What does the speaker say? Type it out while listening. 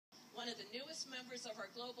one of the newest members of our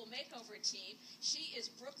global makeover team. She is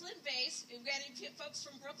Brooklyn-based. We've got any folks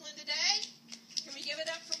from Brooklyn today? Can we give it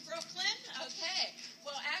up for Brooklyn? Okay.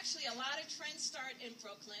 Well, actually, a lot of trends start in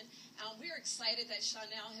Brooklyn. We're excited that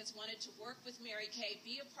Chanel has wanted to work with Mary Kay,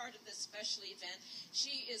 be a part of this special event.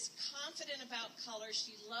 She is confident about color.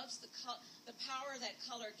 She loves the power that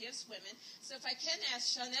color gives women. So if I can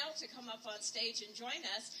ask Chanel to come up on stage and join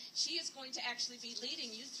us, she is going to actually be leading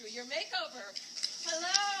you through your makeover.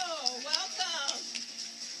 Hello. Welcome.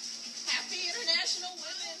 Happy International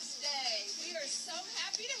Women's Day. We are so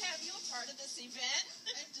happy to have you a part of this event.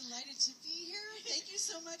 I'm delighted to be here. Thank you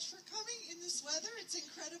so much for coming in this weather. It's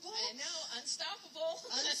incredible. I know, unstoppable.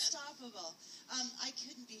 Unstoppable. I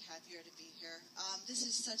couldn't be happier to be here. This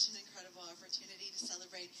is such an incredible opportunity to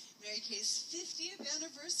celebrate Mary Kay's 50th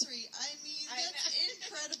anniversary. I mean, that's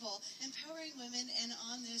incredible. Empowering women and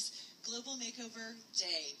on this Global Makeover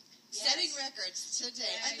Day. Yes. Setting records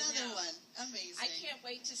today. Another one. Amazing. I can't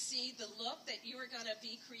wait to see the look that you are going to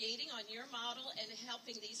be creating on your model and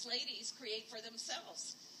helping these ladies create for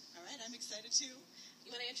themselves. All right, I'm excited too.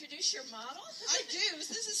 You want to introduce your model? I do.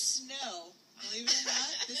 This is Snow. Believe it or not,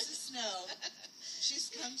 this is Snow. She's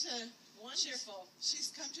come to... Wonderful.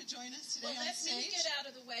 She's come to join us today on stage. Let me get out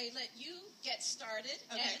of the way, let you get started,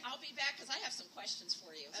 and I'll be back because I have some questions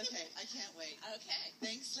for you. Okay, I can't wait. Okay.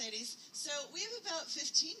 Thanks, ladies. So we have about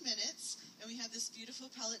 15 minutes, and we have this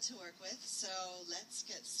beautiful palette to work with, so let's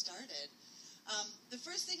get started. The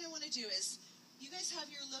first thing I want to do is, you guys have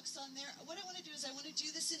your looks on there. What I want to do is I want to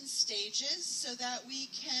do this in stages so that we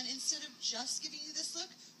can, instead of just giving you this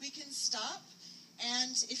look, we can stop,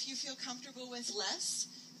 and if you feel comfortable with less,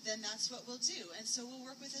 then that's what we'll do. And so we'll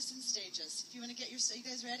work with this in stages. If you want to get you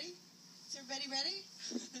guys ready? Is everybody ready?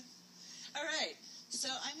 All right. So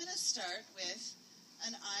I'm going to start with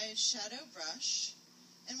an eyeshadow brush.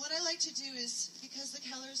 And what I like to do is, because the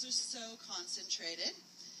colors are so concentrated,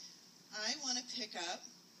 I want to pick up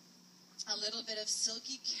a little bit of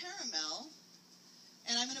silky caramel.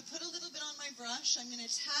 And I'm going to put a little bit on my brush. I'm going to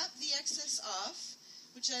tap the excess off,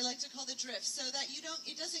 which I like to call the drift, so that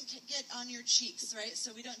it doesn't get on your cheeks, right?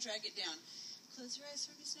 So we don't drag it down. Close your eyes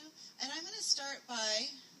for me, Snow. And I'm going to start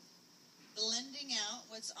by blending out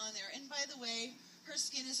what's on there. And by the way, her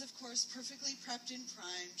skin is, of course, perfectly prepped and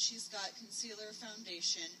primed. She's got concealer,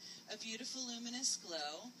 foundation, a beautiful luminous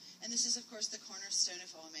glow. And this is, of course, the cornerstone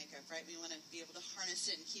of all makeup, right? We want to be able to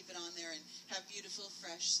harness it and keep it on there and have beautiful,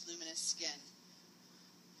 fresh, luminous skin.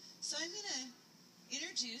 So I'm going to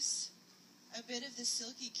introduce a bit of the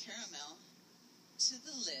silky caramel to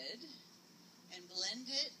the lid and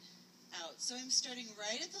blend it out. So I'm starting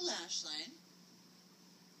right at the lash line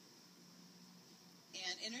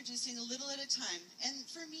and introducing a little at a time. And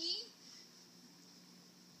for me,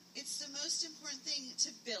 it's the most important thing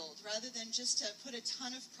to build rather than just to put a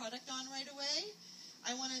ton of product on right away.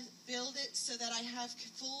 I want to build it so that I have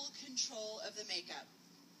full control of the makeup.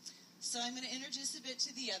 So I'm going to introduce a bit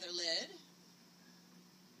to the other lid.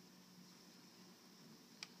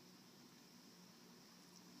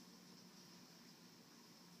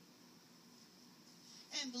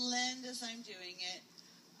 And blend as I'm doing it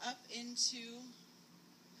up into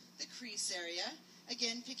the crease area.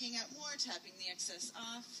 Again, picking up more, tapping the excess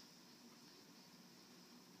off.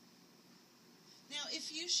 Now,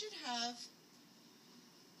 if you should have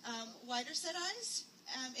wider set eyes,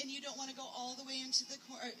 and you don't want to go all the way into the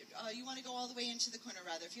corner, you want to go all the way into the corner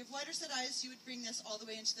rather. If you have wider set eyes, you would bring this all the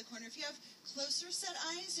way into the corner. If you have closer set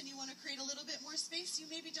eyes and you want to create a little bit more space, you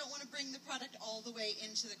maybe don't want to bring the product all the way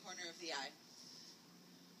into the corner of the eye.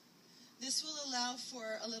 This will allow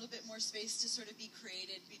for a little bit more space to sort of be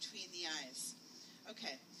created between the eyes.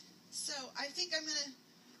 Okay, so I think I'm going to,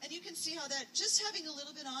 and you can see how that, just having a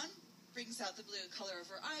little bit on, brings out the blue color of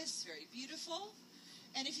her eyes. It's very beautiful.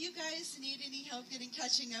 And if you guys need any help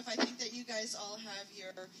catching up, I think that you guys all have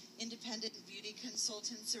your independent beauty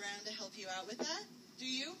consultants around to help you out with that. Do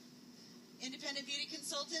you? Independent beauty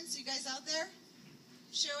consultants, you guys out there?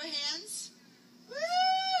 Show of hands.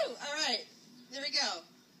 Woo! All right, there we go.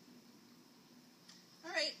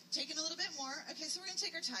 All right, taking a little bit more. Okay, so we're going to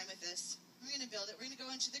take our time with this. We're going to build it. We're going to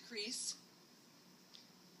go into the crease.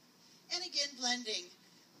 And again, blending.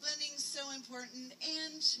 Blending is so important.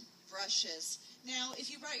 And brushes. Now, if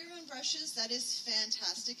you brought your own brushes, that is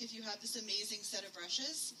fantastic if you have this amazing set of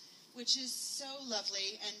brushes, which is so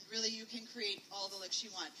lovely, and really you can create all the looks you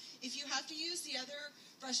want. If you have to use the other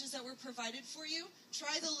brushes that were provided for you,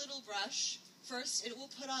 try the little brush first. It will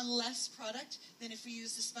put on less product than if we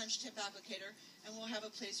use the sponge tip applicator, and we'll have a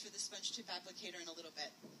place for the sponge tip applicator in a little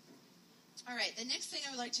bit. All right, the next thing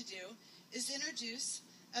I would like to do is introduce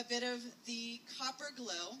a bit of the copper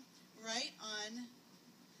glow right on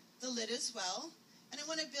the lid as well. And I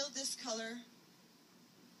want to build this color.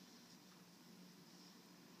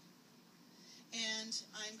 And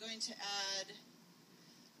I'm going to add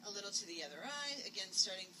a little to the other eye, again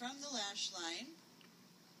starting from the lash line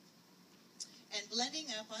and blending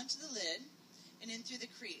up onto the lid and in through the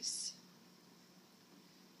crease.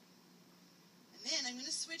 And then I'm going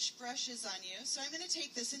to switch brushes on you. So I'm going to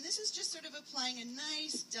take this, and this is just sort of applying a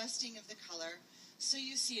nice dusting of the color. So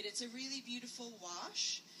you see it. It's a really beautiful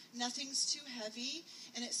wash. Nothing's too heavy,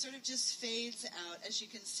 and it sort of just fades out, as you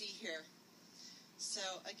can see here. So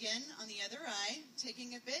again, on the other eye,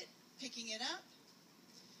 taking a bit, picking it up,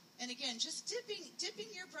 and again, just dipping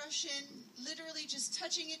your brush in, literally just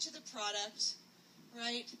touching it to the product,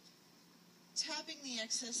 right? Tapping the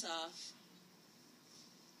excess off.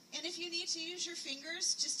 And if you need to use your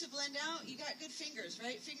fingers just to blend out, you got good fingers,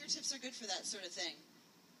 right? Fingertips are good for that sort of thing.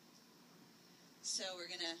 So we're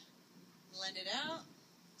going to blend it out.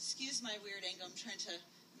 Excuse my weird angle. I'm trying to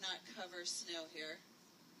not cover snow here.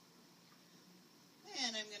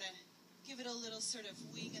 And I'm going to give it a little sort of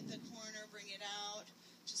wing at the corner, bring it out,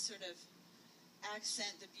 just sort of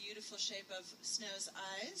accent the beautiful shape of Snow's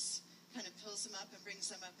eyes, kind of pulls them up and brings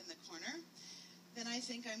them up in the corner. Then I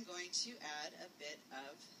think I'm going to add a bit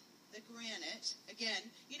of the granite. Again,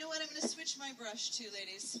 you know what? I'm going to switch my brush too,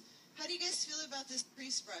 ladies. How do you guys feel about this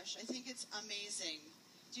crease brush? I think it's amazing.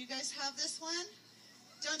 Do you guys have this one?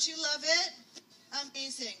 Don't you love it?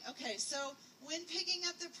 Amazing. Okay, so when picking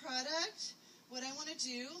up the product, what I want to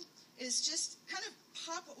do is just kind of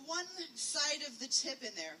pop one side of the tip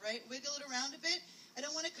in there, right? Wiggle it around a bit. I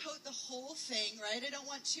don't want to coat the whole thing, right? I don't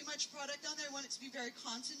want too much product on there. I want it to be very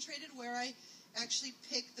concentrated where I actually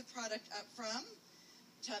pick the product up from.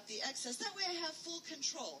 Tap the excess. That way I have full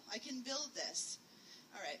control. I can build this.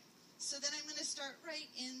 All right. So then I'm going to start right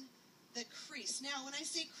in the crease. Now, when I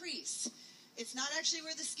say crease, it's not actually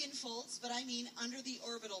where the skin folds, but I mean under the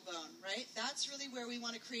orbital bone, right? That's really where we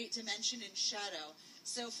want to create dimension and shadow.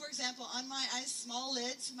 So, for example, on my eyes, small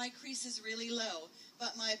lids, my crease is really low,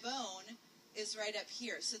 but my bone is right up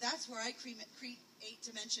here. So that's where I create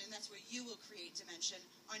dimension, and that's where you will create dimension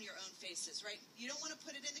on your own faces, right? You don't want to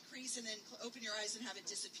put it in the crease and then open your eyes and have it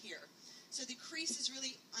disappear. So the crease is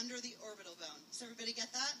really under the orbital bone. Does everybody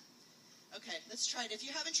get that? Okay, let's try it. If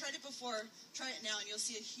you haven't tried it before, try it now and you'll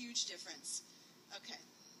see a huge difference. Okay,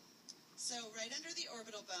 so right under the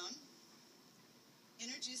orbital bone,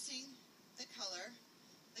 introducing the color,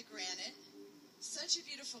 the granite. Such a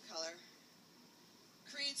beautiful color.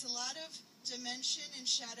 Creates a lot of dimension and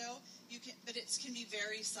shadow, but it can be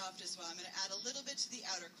very soft as well. I'm going to add a little bit to the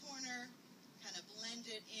outer corner, kind of blend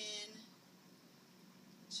it in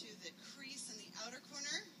to the crease in the outer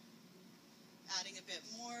corner, adding a bit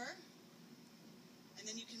more. And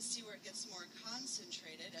then you can see where it gets more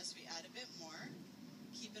concentrated as we add a bit more.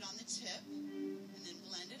 Keep it on the tip, and then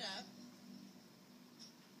blend it up.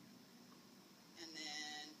 And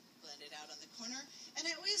then blend it out on the corner. And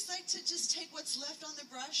I always like to just take what's left on the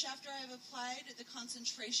brush after I've applied the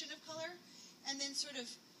concentration of color, and then sort of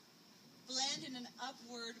blend in an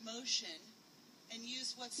upward motion and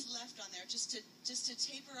use what's left on there just to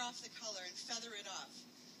taper off the color and feather it off.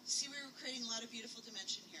 See, we were creating a lot of beautiful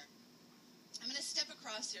dimension here. I'm going to step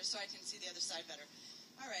across here so I can see the other side better.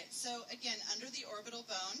 All right, so again, under the orbital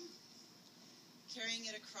bone, carrying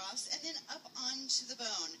it across, and then up onto the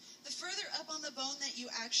bone. The further up on the bone that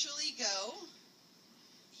you actually go,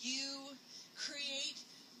 you create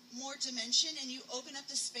more dimension and you open up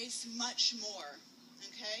the space much more,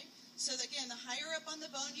 okay? So again, the higher up on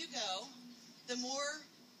the bone you go, the more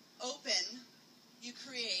open you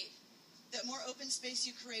create, the more open space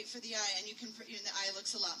you create for the eye, and the eye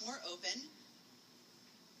looks a lot more open.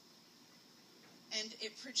 And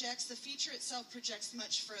it projects, the feature itself projects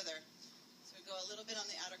much further. So we go a little bit on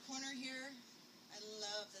the outer corner here. I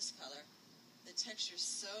love this color. The texture's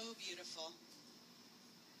so beautiful.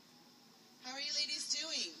 How are you ladies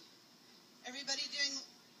doing? Everybody doing,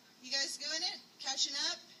 you guys doing it? Catching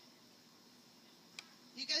up?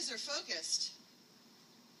 You guys are focused.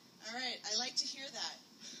 All right, I like to hear that.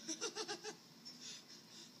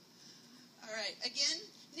 All right, again,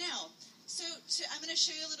 now, I'm going to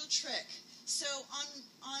show you a little trick. So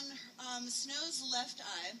on Snow's left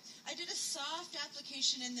eye, I did a soft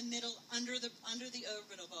application in the middle under the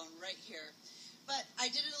orbital bone right here. But I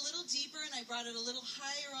did it a little deeper and I brought it a little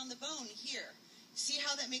higher on the bone here. See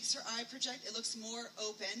how that makes her eye project? It looks more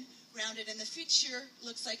open, rounded, and the feature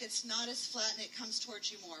looks like it's not as flat and it comes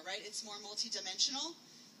towards you more, right? It's more multidimensional.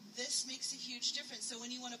 This makes a huge difference. So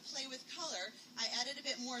when you want to play with color, I added a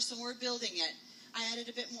bit more, so we're building it. I added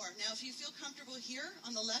a bit more. Now, if you feel comfortable here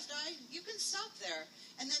on the left eye, you can stop there.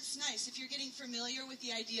 And that's nice. If you're getting familiar with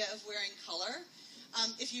the idea of wearing color,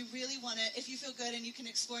 if you really want to, if you feel good and you can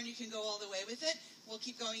explore and you can go all the way with it, we'll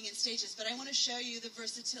keep going in stages. But I want to show you the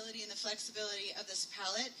versatility and the flexibility of this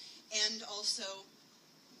palette, and also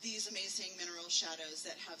these amazing mineral shadows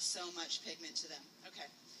that have so much pigment to them. Okay,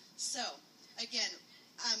 so again,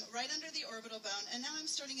 right under the orbital bone, and now I'm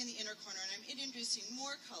starting in the inner corner, and I'm introducing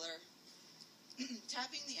more color,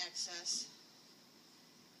 tapping the excess,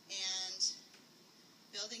 and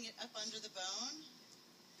building it up under the bone.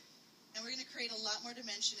 And we're going to create a lot more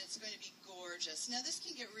dimension. It's going to be gorgeous. Now, this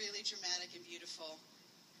can get really dramatic and beautiful,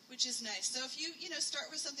 which is nice. So if you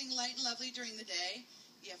start with something light and lovely during the day,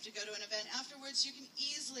 you have to go to an event afterwards, you can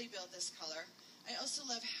easily build this color. I also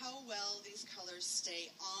love how well these colors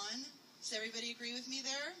stay on. Does everybody agree with me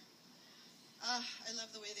there? I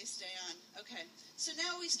love the way they stay on. Okay, so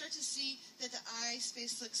now we start to see that the eye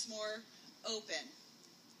space looks more open.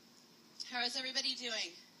 How is everybody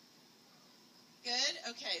doing? Good?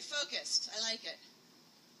 Okay, focused. I like it.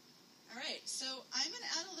 All right, so I'm going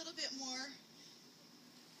to add a little bit more.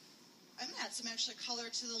 I'm going to add some extra color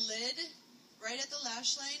to the lid right at the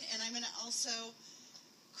lash line, and I'm going to also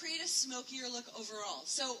create a smokier look overall.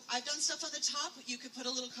 So I've done stuff on the top. You could put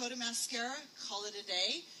a little coat of mascara, call it a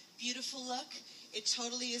day. Beautiful look. It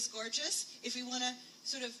totally is gorgeous. If we want to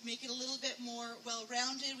sort of make it a little bit more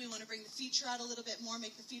well-rounded, we want to bring the feature out a little bit more,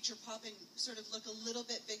 make the feature pop and sort of look a little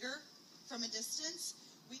bit bigger from a distance,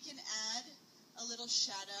 we can add a little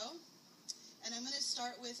shadow. And I'm going to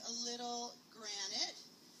start with a little granite.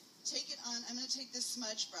 Take it on. I'm going to take this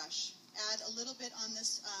smudge brush. Add a little bit on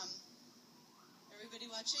this, everybody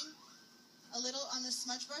watching? A little on the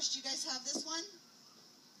smudge brush. Do you guys have this one?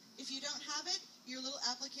 If you don't have it, your little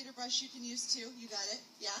applicator brush you can use too. You got it?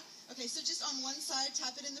 Yeah? Okay, so just on one side,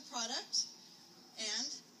 tap it in the product and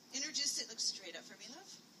introduce it. Look straight up for me, love.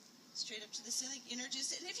 Straight up to the ceiling.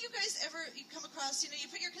 Introduce it. And if you guys ever you come across, you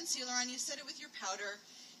put your concealer on, you set it with your powder,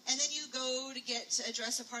 and then you go to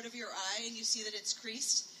address a part of your eye and you see that it's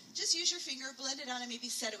creased. Just use your finger, blend it out, and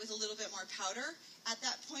maybe set it with a little bit more powder. At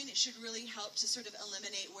that point, it should really help to sort of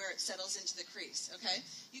eliminate where it settles into the crease, okay?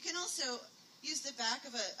 You can also use the back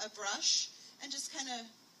of a brush and just kind of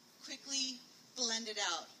quickly blend it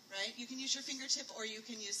out, right? You can use your fingertip or you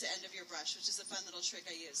can use the end of your brush, which is a fun little trick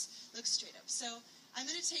I use. Look straight up. So I'm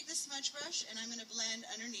going to take the smudge brush and I'm going to blend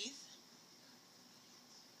underneath.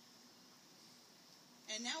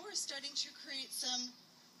 And now we're starting to create some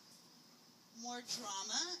more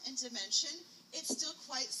drama and dimension. It's still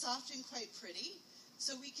quite soft and quite pretty.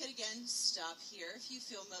 So we could, again, stop here if you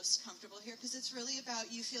feel most comfortable here, because it's really about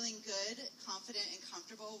you feeling good, confident, and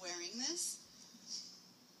comfortable wearing this,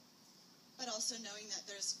 but also knowing that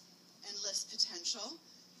there's endless potential.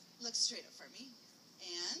 Look straight up for me.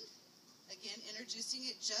 And, again, introducing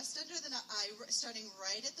it just under the eye, starting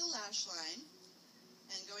right at the lash line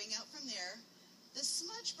and going out from there. The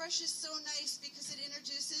smudge brush is so nice because it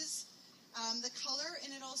introduces the color, and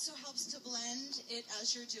it also helps to blend it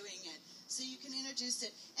as you're doing it. So you can introduce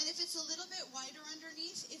it. And if it's a little bit wider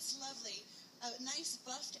underneath, it's lovely. A nice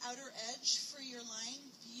buffed outer edge for your line,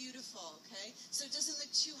 beautiful, okay? So it doesn't look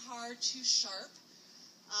too hard, too sharp.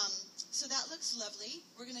 So that looks lovely.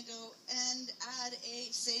 We're going to go and add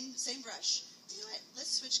a same brush. You know what?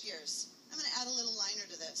 Let's switch gears. I'm going to add a little liner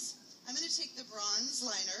to this. I'm going to take the bronze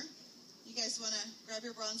liner. You guys want to grab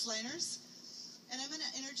your bronze liners? And I'm going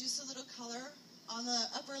to introduce a little color on the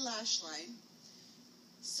upper lash line.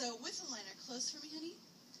 So with the liner, close for me, honey.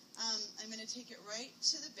 I'm going to take it right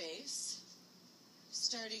to the base,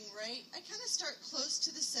 starting right. I kind of start close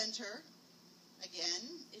to the center.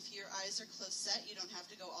 Again, if your eyes are close set, you don't have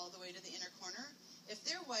to go all the way to the inner corner. If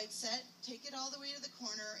they're wide set, take it all the way to the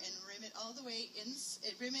corner and rim it all the way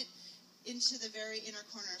rim it into the very inner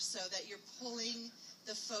corner so that you're pulling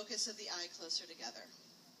the focus of the eye closer together.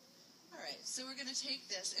 All right, so we're going to take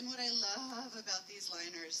this, and what I love about these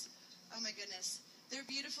liners, oh my goodness, they're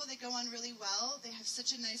beautiful, they go on really well, they have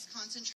such a nice concentration.